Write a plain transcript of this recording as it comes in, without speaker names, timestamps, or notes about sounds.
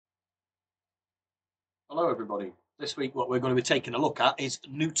Hello everybody. This week what we're going to be taking a look at is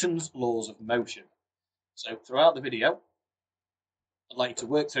Newton's laws of motion. So throughout the video, I'd like you to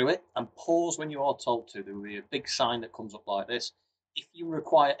work through it and pause when you are told to. There will be a big sign that comes up like this. If you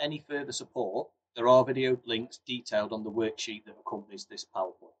require any further support, there are video links detailed on the worksheet that accompanies this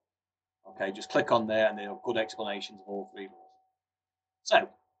PowerPoint. Okay, just click on there and there are good explanations of all three laws. So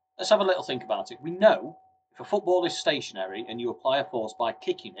let's have a little think about it. We know if a football is stationary and you apply a force by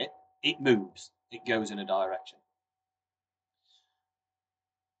kicking it, it moves. It goes in a direction.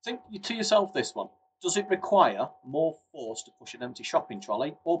 Think to yourself this one. Does it require more force to push an empty shopping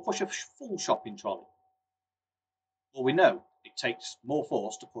trolley or push a full shopping trolley? Well, we know it takes more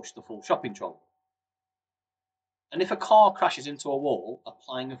force to push the full shopping trolley. And if a car crashes into a wall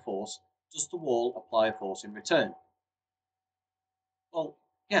applying a force, does the wall apply a force in return? Well,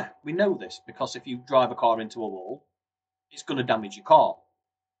 yeah, we know this because if you drive a car into a wall, it's going to damage your car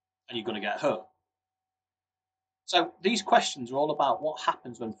and you're going to get hurt. So these questions are all about what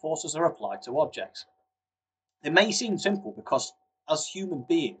happens when forces are applied to objects. They may seem simple because, as human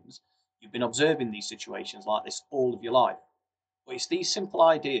beings, you've been observing these situations like this all of your life. But it's these simple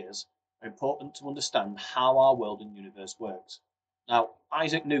ideas are important to understand how our world and universe works. Now,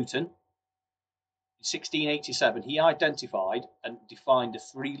 Isaac Newton, in 1687, he identified and defined the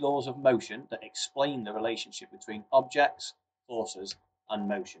three laws of motion that explain the relationship between objects, forces, and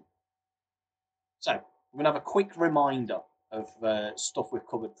motion. So, we're going to have a quick reminder of stuff we've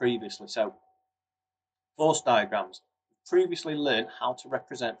covered previously. So, force diagrams. We've previously learned how to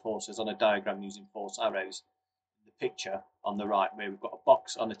represent forces on a diagram using force arrows. The picture on the right, where we've got a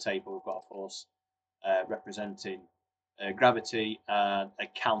box on a table, we've got a force representing gravity and a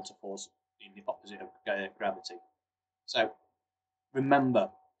counter force in the opposite of gravity. So remember,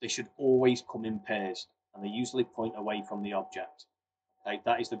 they should always come in pairs and they usually point away from the object. Okay,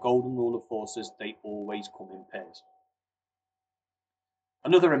 that is the golden rule of forces, they always come in pairs.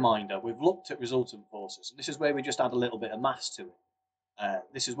 Another reminder, we've looked at resultant forces. This is where we just add a little bit of mass to it.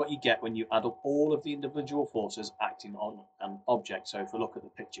 This is what you get when you add up all of the individual forces acting on an object. So if we look at the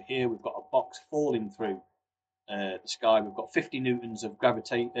picture here, we've got a box falling through the sky. We've got 50 newtons of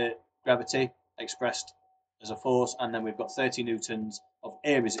gravity expressed as a force, and then we've got 30 newtons of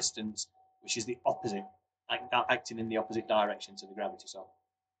air resistance, which is the opposite, acting in the opposite direction to the gravity. So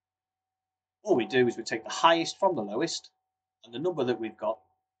all we do is we take the highest from the lowest, and the number that we've got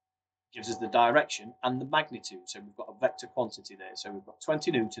gives us the direction and the magnitude. So we've got a vector quantity there. So we've got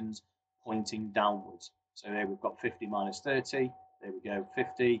 20 newtons pointing downwards. So there we've got 50 minus 30. There we go,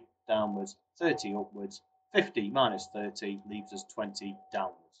 50 downwards, 30 upwards. 50 minus 30 leaves us 20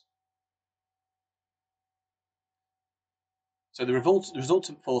 downwards. So the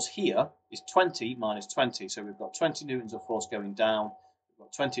resultant force here is 20 minus 20. So we've got 20 newtons of force going down. We've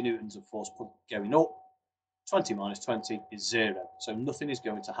got 20 newtons of force going up. 20 minus 20 is 0. So nothing is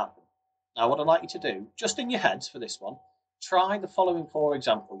going to happen. Now, what I'd like you to do, just in your heads for this one, try the following four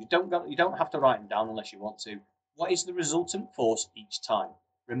examples. You don't have to write them down unless you want to. What is the resultant force each time?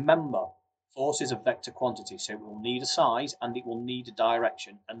 Remember, force is a vector quantity, so it will need a size and it will need a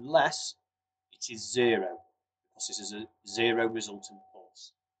direction, unless it is 0, because this is a 0 resultant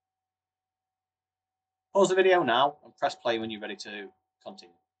force. Pause the video now and press play when you're ready to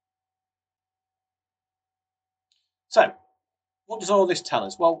continue. So, what does all this tell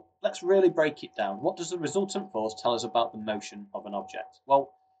us? Well, let's really break it down. What does the resultant force tell us about the motion of an object?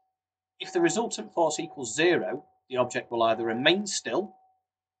 Well, if the resultant force equals 0, the object will either remain still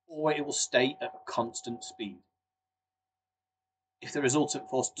or it will stay at a constant speed. If the resultant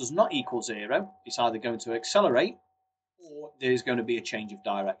force does not equal 0, it's either going to accelerate or there's going to be a change of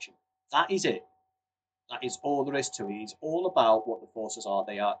direction. That is it. That is all there is to it. It's all about what the forces are.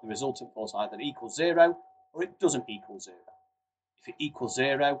 The resultant force either equals 0 or it doesn't equal 0. If it equals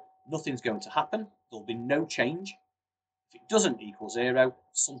 0, nothing's going to happen. There'll be no change. If it doesn't equal 0,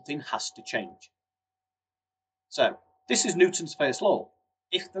 something has to change. So, this is Newton's first law.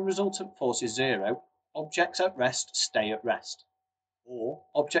 If the resultant force is 0, objects at rest stay at rest. Or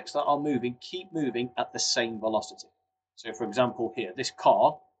objects that are moving keep moving at the same velocity. So, for example, here, this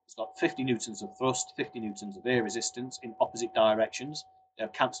car has got 50 newtons of thrust, 50 newtons of air resistance in opposite directions. They're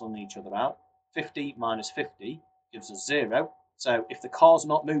cancelling each other out. 50 minus 50 gives us 0. So if the car's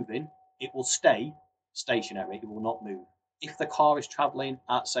not moving, it will stay stationary, it will not move. If the car is travelling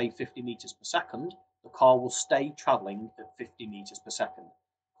at, say, 50 metres per second, the car will stay travelling at 50 metres per second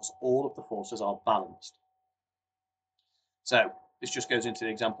because all of the forces are balanced. So this just goes into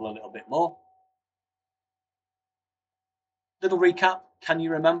the example a little bit more. Little recap, can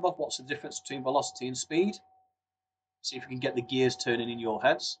you remember what's the difference between velocity and speed? See if we can get the gears turning in your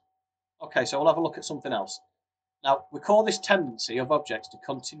heads. Okay, so we'll have a look at something else. Now, we call this tendency of objects to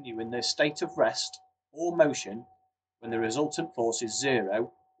continue in their state of rest or motion when the resultant force is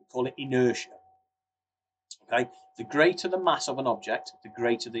zero. We call it inertia. Okay, the greater the mass of an object, the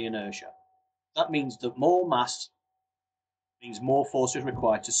greater the inertia. That means that more mass means more force is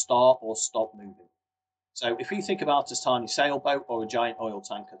required to start or stop moving. So if you think about a tiny sailboat or a giant oil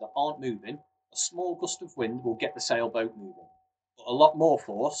tanker that aren't moving, a small gust of wind will get the sailboat moving. But a lot more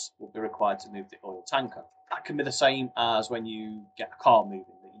force will be required to move the oil tanker. That can be the same as when you get a car moving,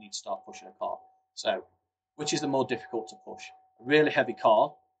 that you need to start pushing a car. So which is the more difficult to push? A really heavy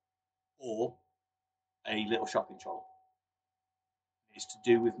car or a little shopping trolley? It's to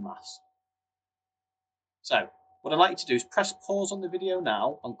do with mass. So what I'd like you to do is press pause on the video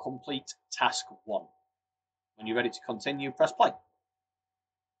now and complete task 1. When you're ready to continue, press play.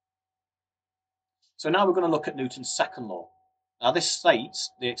 So now we're going to look at Newton's second law. Now this states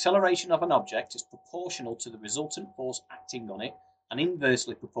the acceleration of an object is proportional to the resultant force acting on it and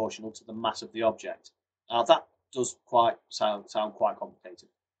inversely proportional to the mass of the object. Now that does sound quite complicated.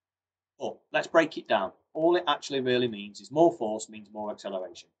 But let's break it down. All it actually really means is more force means more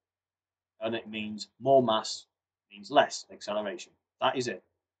acceleration. And it means more mass means less acceleration. That is it.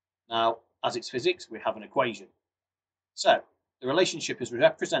 Now, as it's physics, we have an equation. So the relationship is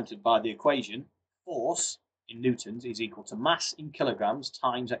represented by the equation force in newtons is equal to mass in kilograms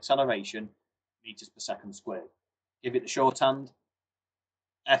times acceleration meters per second squared. Give it the shorthand,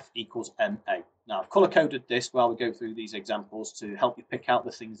 F equals ma. Now I've color coded this while we go through these examples to help you pick out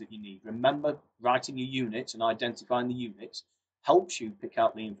the things that you need. Remember, writing your units and identifying the units helps you pick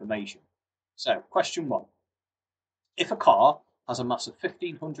out the information. So question 1. If a car has a mass of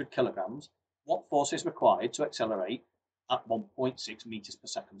 1500 kilograms, what force is required to accelerate at 1.6 meters per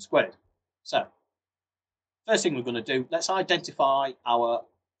second squared? So first thing we're going to do, let's identify our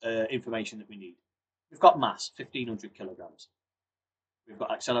information that we need. We've got mass, 1500 kilograms. We've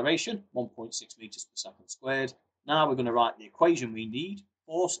got acceleration, 1.6 meters per second squared. Now we're going to write the equation we need.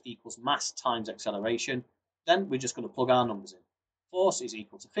 Force equals mass times acceleration. Then we're just going to plug our numbers in. Force is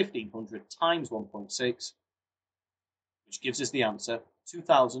equal to 1500 times 1.6, which gives us the answer,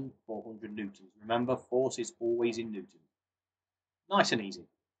 2,400 newtons. Remember, force is always in newtons. Nice and easy.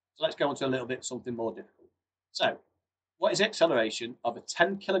 So let's go on to a little bit something more difficult. So, what is the acceleration of a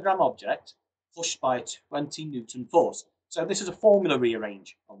 10 kilogram object pushed by a 20 Newton force? So this is a formula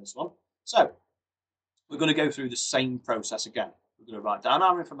rearrange on this one. So we're going to go through the same process again. We're going to write down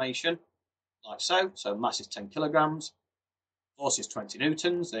our information like so. So mass is 10 kilograms, force is 20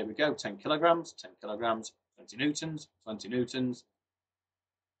 newtons. There we go, 10 kilograms, 20 newtons, 20 newtons.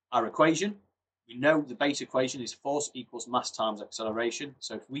 Our equation, we know the base equation is force equals mass times acceleration.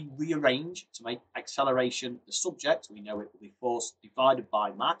 So if we rearrange to make acceleration the subject, we know it will be force divided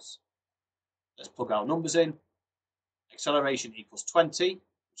by mass. Let's plug our numbers in. Acceleration equals 20, which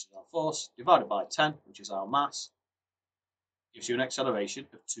is our force, divided by 10, which is our mass, gives you an acceleration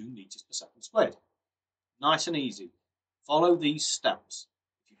of 2 meters per second squared. Nice and easy. Follow these steps.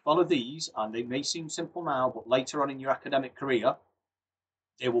 If you follow these, and they may seem simple now, but later on in your academic career,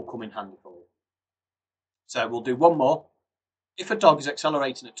 they will come in handy for you. So we'll do one more. If a dog is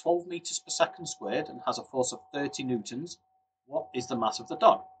accelerating at 12 meters per second squared and has a force of 30 newtons, what is the mass of the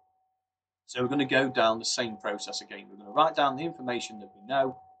dog? So we're going to go down the same process again. We're going to write down the information that we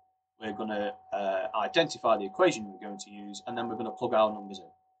know. We're going to identify the equation we're going to use, and then we're going to plug our numbers in.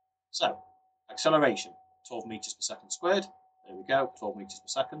 So acceleration, 12 meters per second squared. There we go, 12 meters per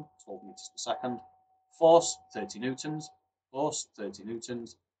second, 12 meters per second. Force, 30 newtons. Force, 30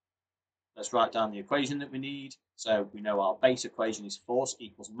 newtons. Let's write down the equation that we need. So we know our base equation is force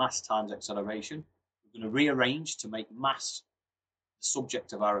equals mass times acceleration. We're going to rearrange to make mass the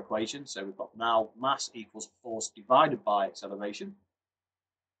subject of our equation. So we've got now mass equals force divided by acceleration.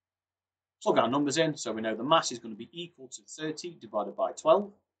 Plug our numbers in. So we know the mass is going to be equal to 30 divided by 12,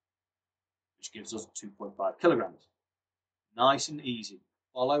 which gives us 2.5 kilograms. Nice and easy.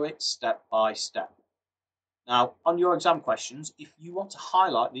 Follow it step by step. Now, on your exam questions, if you want to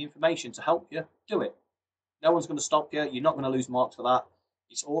highlight the information to help you, do it. No one's going to stop you. You're not going to lose marks for that.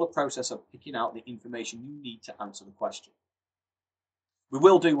 It's all a process of picking out the information you need to answer the question. We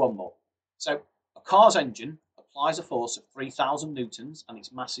will do one more. So, a car's engine applies a force of 3,000 newtons and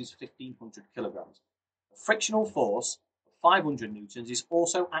its mass is 1,500 kilograms. A frictional force of 500 newtons is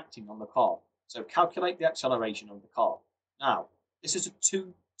also acting on the car. So, calculate the acceleration of the car. Now, this is a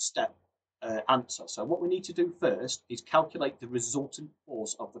two-step answer. So what we need to do first is calculate the resultant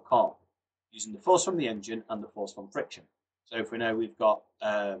force of the car using the force from the engine and the force from friction. So if we know we've got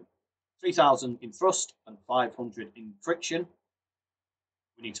 3,000 in thrust and 500 in friction,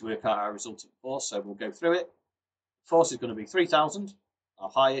 We need to work out our resultant force, so we'll go through it. Force is going to be 3,000, our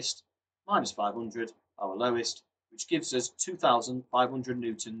highest, minus 500, our lowest, which gives us 2,500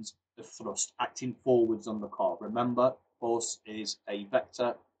 newtons of thrust acting forwards on the car. Remember, force is a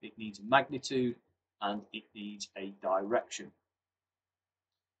vector, it needs a magnitude, and it needs a direction.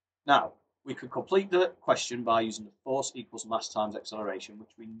 Now, we could complete the question by using the force equals mass times acceleration,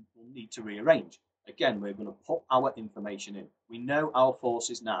 which we will need to rearrange. Again, we're going to put our information in. We know our force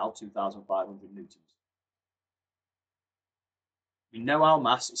is now 2,500 newtons. We know our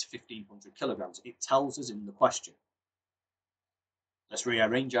mass is 1,500 kilograms. It tells us in the question. Let's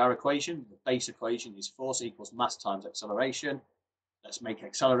rearrange our equation. The base equation is force equals mass times acceleration. Let's make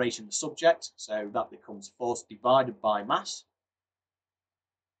acceleration the subject, so that becomes force divided by mass.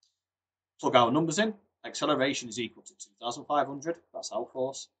 Plug our numbers in. Acceleration is equal to 2,500, that's our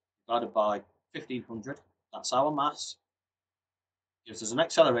force, divided by 1,500, that's our mass. Gives us an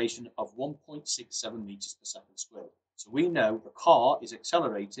acceleration of 1.67 meters per second squared. So we know the car is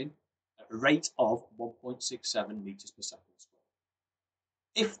accelerating at a rate of 1.67 meters per second squared.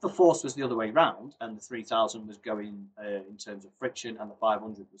 If the force was the other way round and the 3,000 was going in terms of friction and the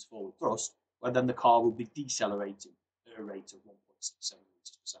 500 was forward thrust, well, then the car will be decelerating at a rate of 1.67 meters per second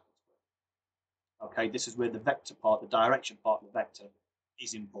squared. Okay, this is where the vector part, the direction part of the vector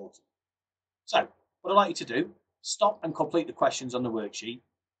is important. So what I'd like you to do, stop and complete the questions on the worksheet.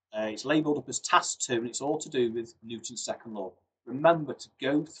 It's labelled up as task 2 and it's all to do with Newton's second law. Remember to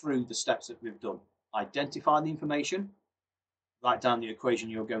go through the steps that we've done. Identify the information, write down the equation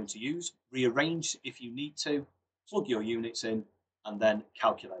you're going to use, rearrange if you need to, plug your units in, and then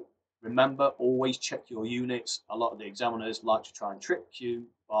calculate. Remember, always check your units. A lot of the examiners like to try and trick you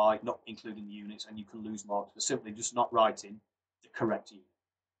by not including the units, and you can lose marks for simply just not writing the correct unit.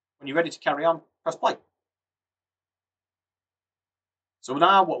 When you're ready to carry on, press play. So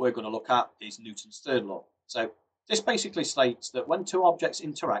now what we're going to look at is Newton's third law. So this basically states that when two objects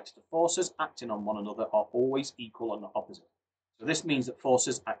interact, the forces acting on one another are always equal and opposite. So this means that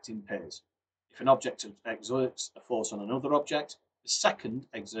forces act in pairs. If an object exerts a force on another object, the second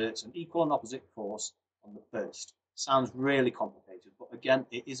exerts an equal and opposite force on the first. Sounds really complicated, but again,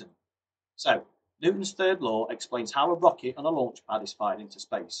 it isn't. So Newton's third law explains how a rocket on a launch pad is fired into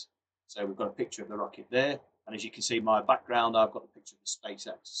space. So we've got a picture of the rocket there. And as you can see in my background, I've got the picture of the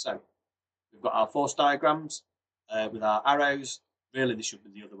SpaceX. So we've got our force diagrams with our arrows. Really, this should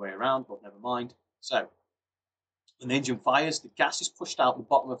be the other way around, but never mind. So when the engine fires, the gas is pushed out the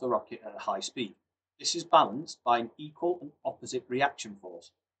bottom of the rocket at a high speed. This is balanced by an equal and opposite reaction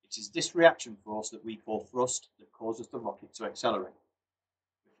force. It is this reaction force that we call thrust that causes the rocket to accelerate.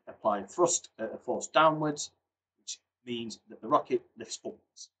 We apply thrust at a force downwards, which means that the rocket lifts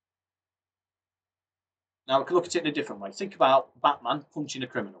upwards. Now we can look at it in a different way. Think about Batman punching a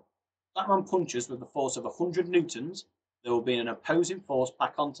criminal. Batman punches with a force of 100 newtons. There will be an opposing force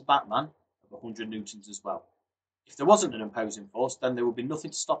back onto Batman of 100 newtons as well. If there wasn't an opposing force, then there would be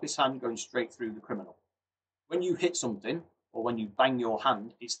nothing to stop his hand going straight through the criminal. When you hit something, or when you bang your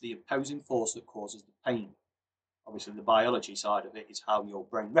hand, it's the opposing force that causes the pain. Obviously, the biology side of it is how your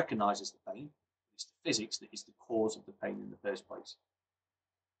brain recognises the pain. It's the physics that is the cause of the pain in the first place.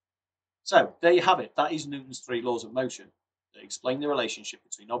 So there you have it. That is Newton's 3 laws of motion. They explain the relationship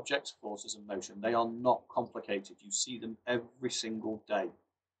between objects, forces and motion. They are not complicated. You see them every single day.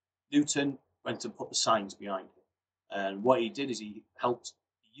 Newton went and put the science behind it. And what he did is he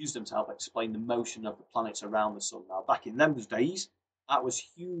used them to help explain the motion of the planets around the sun. Now, back in those days, that was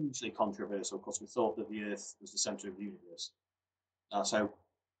hugely controversial because we thought that the Earth was the centre of the universe. So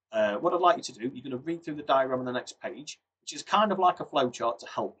what I'd like you to do, you're going to read through the diagram on the next page, which is kind of like a flowchart to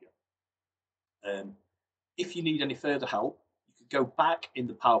help you. If you need any further help, you could go back in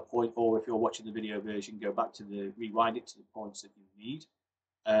the PowerPoint, or if you're watching the video version, go back to rewind it to the points that you need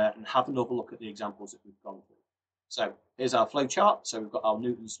and have another look at the examples that we've gone through. So here's our flow chart. So we've got our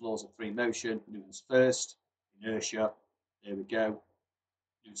Newton's laws of free motion, Newton's first, inertia, there we go,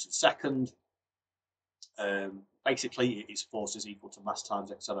 Newton's second. Basically, it is force is equal to mass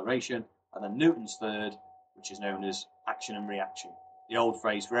times acceleration, and then Newton's third, which is known as action and reaction. The old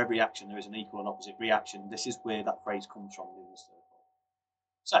phrase, for every action there is an equal and opposite reaction. This is where that phrase comes from, Newton's third law.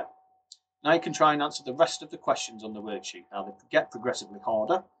 So now you can try and answer the rest of the questions on the worksheet. Now they get progressively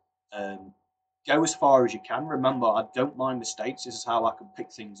harder. Go as far as you can. Remember, I don't mind mistakes. This is how I can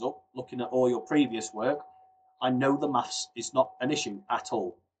pick things up. Looking at all your previous work, I know the maths is not an issue at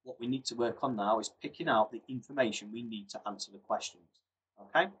all. What we need to work on now is picking out the information we need to answer the questions.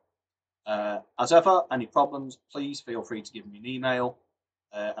 Okay? As ever, any problems, please feel free to give me an email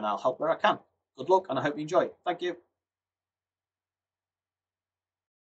and I'll help where I can. Good luck and I hope you enjoy it. Thank you.